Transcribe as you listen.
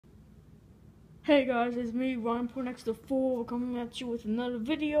Hey guys, it's me, Ryan.Next4, coming at you with another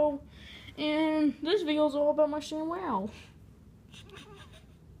video, and this video is all about my ShamWoW.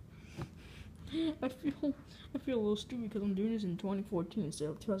 I feel a little stupid because I'm doing this in 2014 instead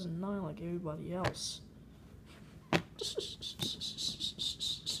of 2009 like everybody else.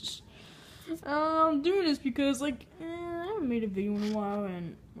 I'm doing this because I haven't made a video in a while,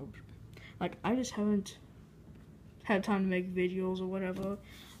 and I just haven't had time to make videos or whatever.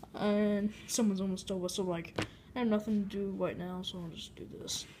 And someone's almost over, so I have nothing to do right now, so I'll just do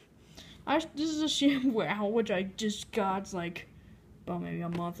this. This is a ShamWoW, which I just got about maybe a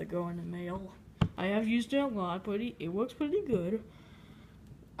month ago in the mail. I have used it a lot, but it works pretty good.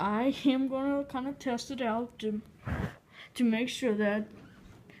 I am gonna kind of test it out to make sure that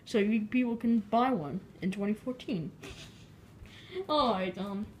you people can buy one in 2014. Alright,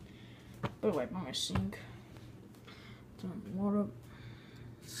 but wipe my sink. Water.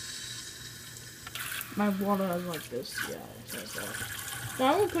 My water is like this, yeah, it says that.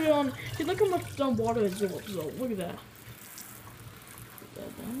 Now I'm gonna put it on. See, look how much water is in it. So look at that. Put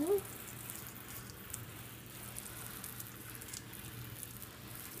that down there.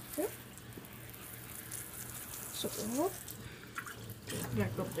 Okay. So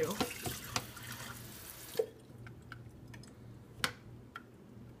back up there.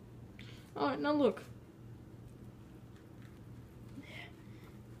 Alright, now look.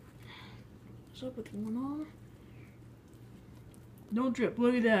 Up with one on. No drip.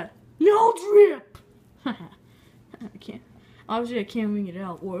 Look at that. No drip. I can't. Obviously, I can't wring it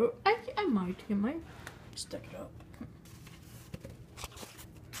out. Or I might stick it up.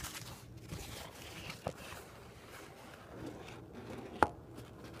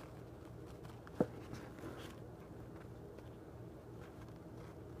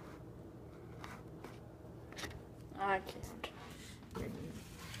 I can't.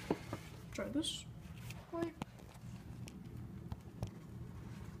 Try this. Wait.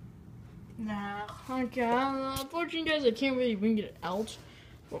 Nah, okay. Unfortunately, guys, I can't really wring it out.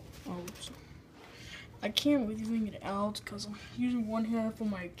 Oh, I can't really wring it out because I'm using one hand for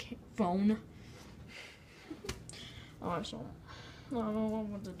my phone. Alright, so I don't know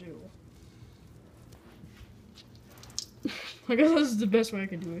what to do. I guess this is the best way I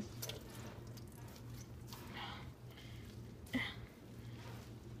can do it.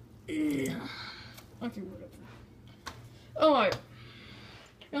 Yeah. Okay, whatever. Alright.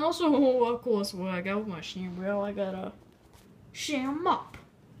 And also, of course, what I got with my ShamWoW, I got a ShamMoP.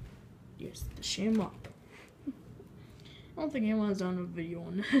 Yes, the ShamMoP. I don't think anyone's done a video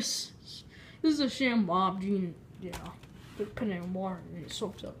on this. This is a ShamMoP. Yeah. Put it in water and it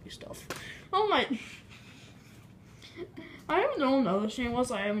soaks up your stuff. Oh my. I haven't done other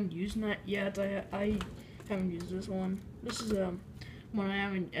ShamWoWs. I haven't used that yet. I haven't used this one. This is one I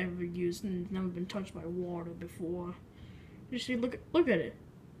haven't ever used and never been touched by water before. You see, look at it.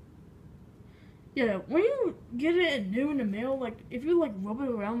 Yeah, when you get it new in the mail, if you rub it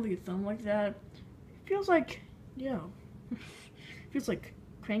around with your thumb like that, it feels yeah, it feels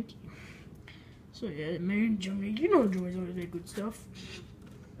cranky. So yeah, made in Germany. You know Germany's always made good stuff.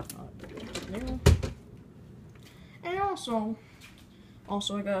 And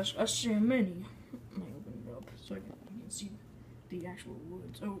also I got a Sham Mini. Let me open it up so you can see the actual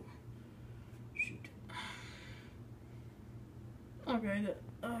words. Oh, shoot. Okay,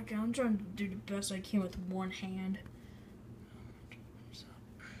 I'm trying to do the best I can with one hand.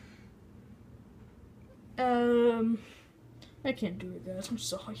 I can't do it, guys. I'm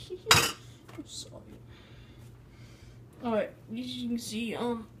sorry. I'm sorry. Alright, as you can see,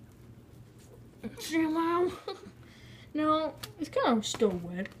 ShamWoW. Now, it's kind of still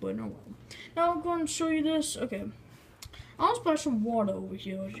wet, but no well. Now I'm going to show you this. Okay. I'll splash some water over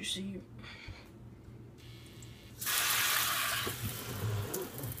here, as you see.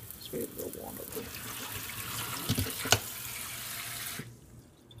 Spray a little water.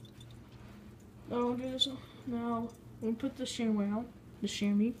 Now I'll do this. Now we'll put the ShamWoW, the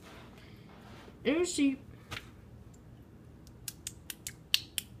chamois. There you see.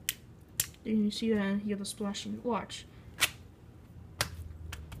 Then you see that you have the splashing. Watch.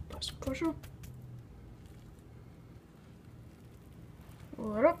 Apply some pressure.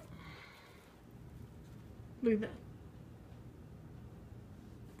 Roll it up. Look at that.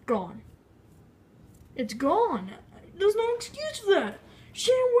 Gone. It's gone. There's no excuse for that.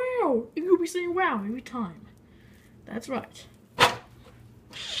 ShamWoW. You'll be saying wow every time. That's right.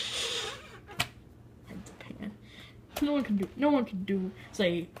 No one can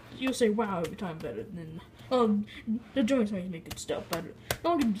you'll say wow every time better than the joints make good stuff better.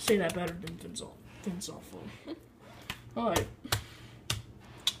 No one can say that better than Vince Awful. Alright.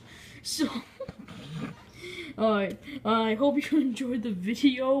 So Alright, I hope you enjoyed the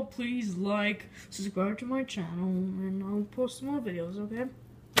video. Please like, subscribe to my channel, and I'll post more videos, okay?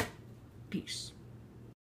 Peace.